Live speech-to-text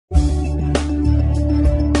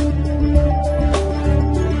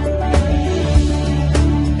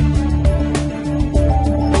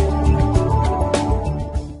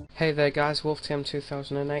Hey there guys,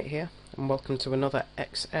 WolfTM2008 here, and welcome to another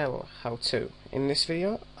Excel how-to. In this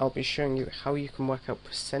video, I'll be showing you how you can work out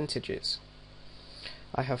percentages.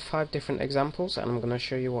 I have 5 different examples, and I'm going to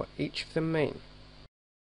show you what each of them mean.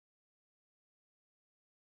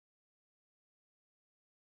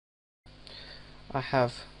 I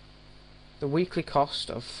have the weekly cost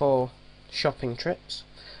of 4 shopping trips,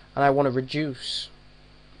 and I want to reduce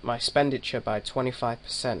my expenditure by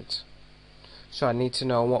 25%. So I need to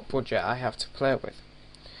know what budget I have to play with.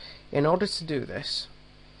 In order to do this,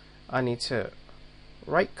 I need to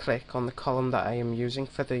right click on the column that I am using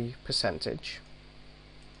for the percentage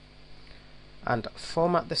and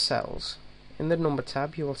format the cells. In the number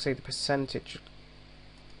tab you will see the percentage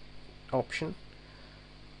option,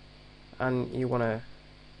 and you want to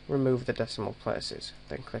remove the decimal places,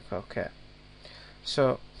 then click OK.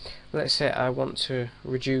 So let's say I want to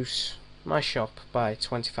reduce my shop by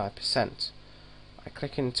 25%. I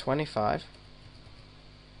click in 25,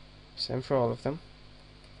 same for all of them.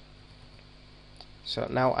 So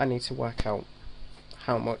now I need to work out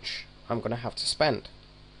how much I'm going to have to spend.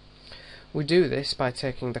 We do this by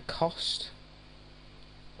taking the cost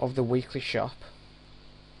of the weekly shop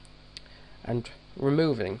and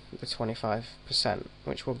removing the 25%,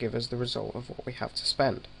 which will give us the result of what we have to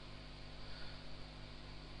spend.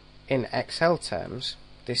 In Excel terms,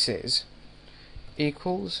 this is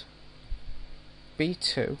equals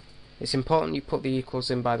B2. It's important you put the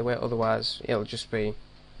equals in, by the way, otherwise it'll just be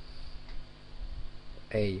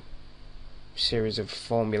a series of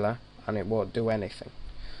formula and it won't do anything.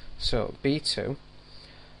 So B2,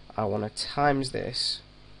 I want to times this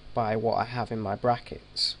by what I have in my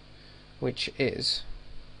brackets, which is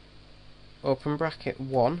open bracket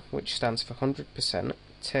 1, which stands for 100%,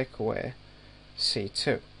 take away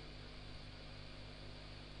C2,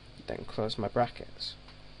 then close my brackets,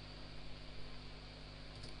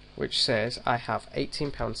 which says I have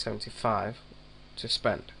 £18.75 to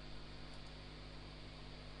spend.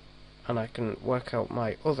 And I can work out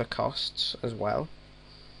my other costs as well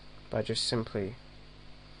by just simply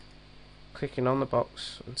clicking on the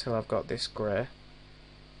box until I've got this grey,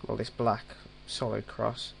 well, this black solid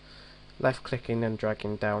cross, left clicking and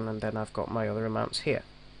dragging down, and then I've got my other amounts here.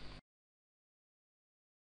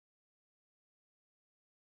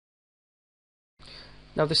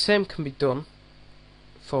 Now the same can be done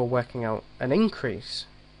for working out an increase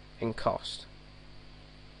in cost.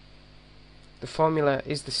 The formula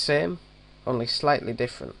is the same, only slightly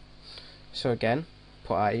different. So again,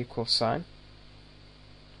 put our equal sign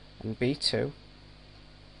and B2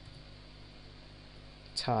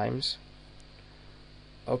 times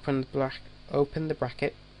open the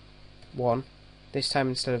bracket 1, this time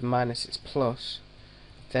instead of minus it's plus,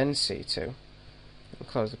 then C2, and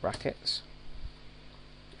close the brackets.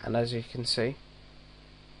 And as you can see,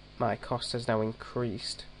 my cost has now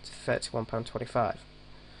increased to £31.25.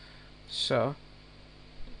 So,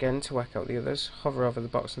 again, to work out the others, hover over the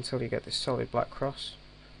box until you get this solid black cross,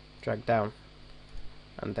 drag down,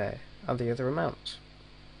 and there are the other amounts.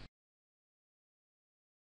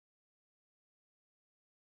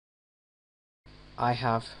 I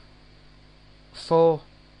have 4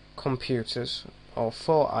 computers, or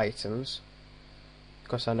 4 items,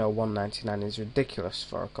 because I know £1.99 is ridiculous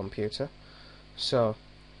for a computer. So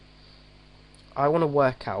I want to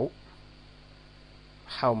work out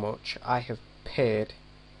how much I have paid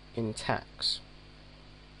in tax.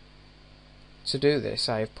 To do this,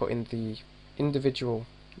 I have put in the individual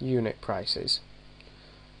unit prices,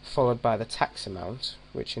 followed by the tax amount,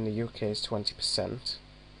 which in the UK is 20%.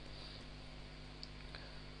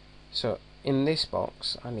 So in this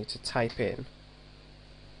box I need to type in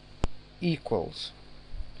equals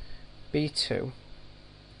B2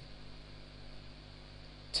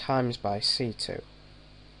 times by C2.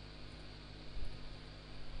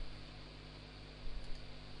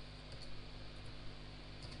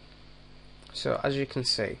 So as you can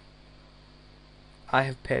see, I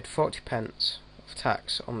have paid 40p of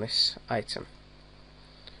tax on this item.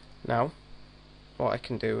 Now what I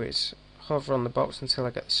can do is hover on the box until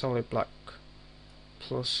I get the solid black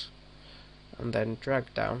plus, and then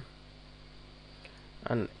drag down,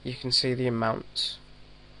 and you can see the amount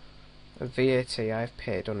of VAT I've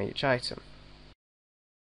paid on each item.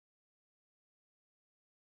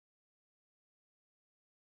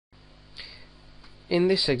 In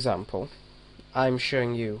this example, I'm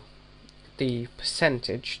showing you the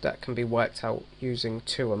percentage that can be worked out using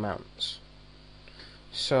 2 amounts.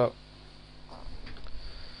 So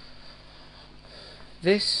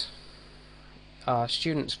this are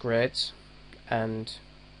students' grades, and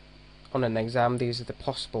on an exam these are the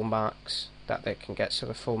possible marks that they can get, so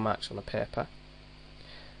the full marks on a paper.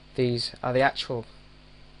 these are the actual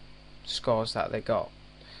scores that they got.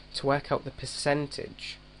 To work out the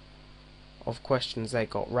percentage of questions they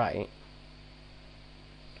got right,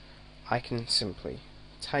 I can simply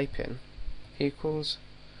type in equals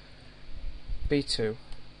B2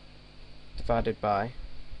 divided by,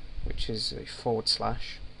 which is a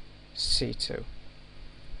 / C2,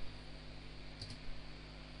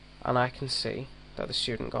 and I can see that the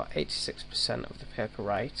student got 86% of the paper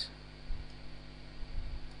right,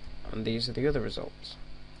 and these are the other results.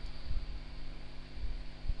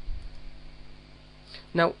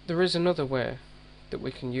 Now, there is another way that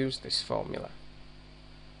we can use this formula.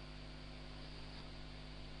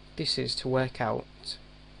 This is to work out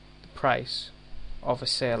the price of a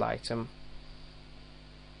sale item.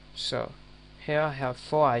 So, here I have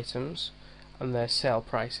 4 items and their sale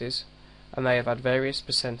prices, and they have had various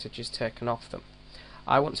percentages taken off them.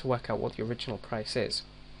 I want to work out what the original price is.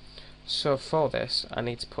 So for this, I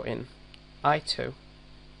need to put in I2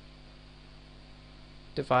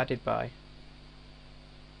 divided by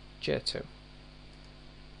J2.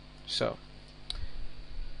 So,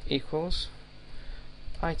 equals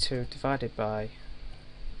I2 divided by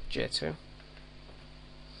J2.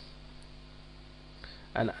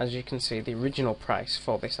 And as you can see, the original price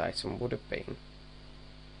for this item would have been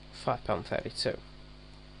 £5.32.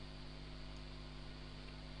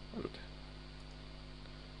 And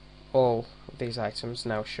all of these items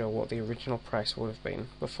now show what the original price would have been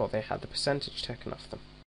before they had the percentage taken off them.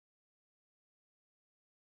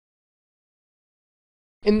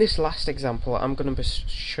 In this last example, I'm going to be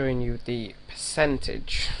showing you the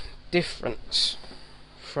percentage difference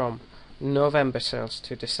from November sales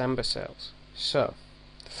to December sales. So,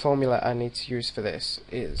 the formula I need to use for this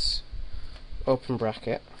is open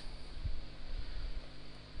bracket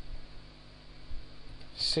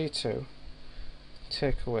C2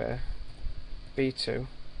 take away B2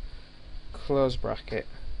 close bracket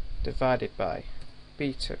divided by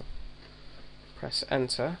B2. Press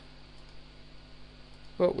enter.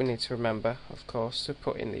 But we need to remember, of course, to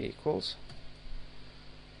put in the equals.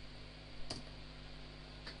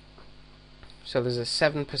 So there's a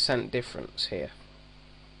 7% difference here.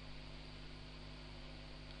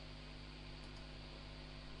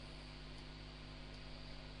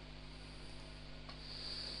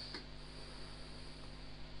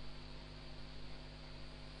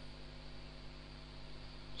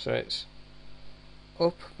 So it's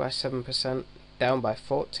up by 7%, down by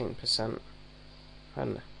 14%,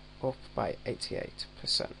 and up by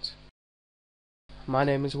 88%. My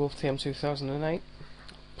name is WolfTM2008.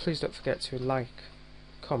 Please don't forget to like,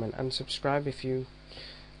 comment and subscribe if you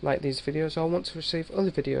like these videos or want to receive other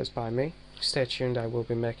videos by me. Stay tuned, I will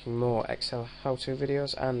be making more Excel how-to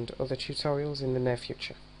videos and other tutorials in the near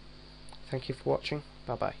future. Thank you for watching,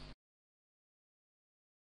 bye bye.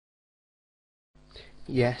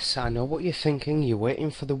 Yes, I know what you're thinking, you're waiting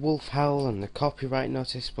for the wolf howl and the copyright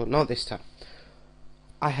notice, but not this time.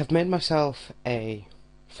 I have made myself a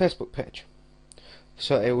Facebook page,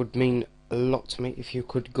 so it would mean a lot to me if you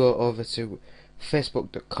could go over to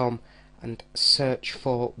facebook.com and search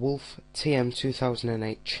for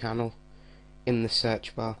WolfTM2008 channel in the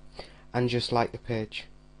search bar and just like the page.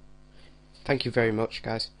 Thank you very much,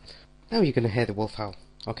 guys. Now you're going to hear the wolf howl.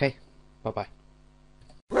 Okay, bye bye.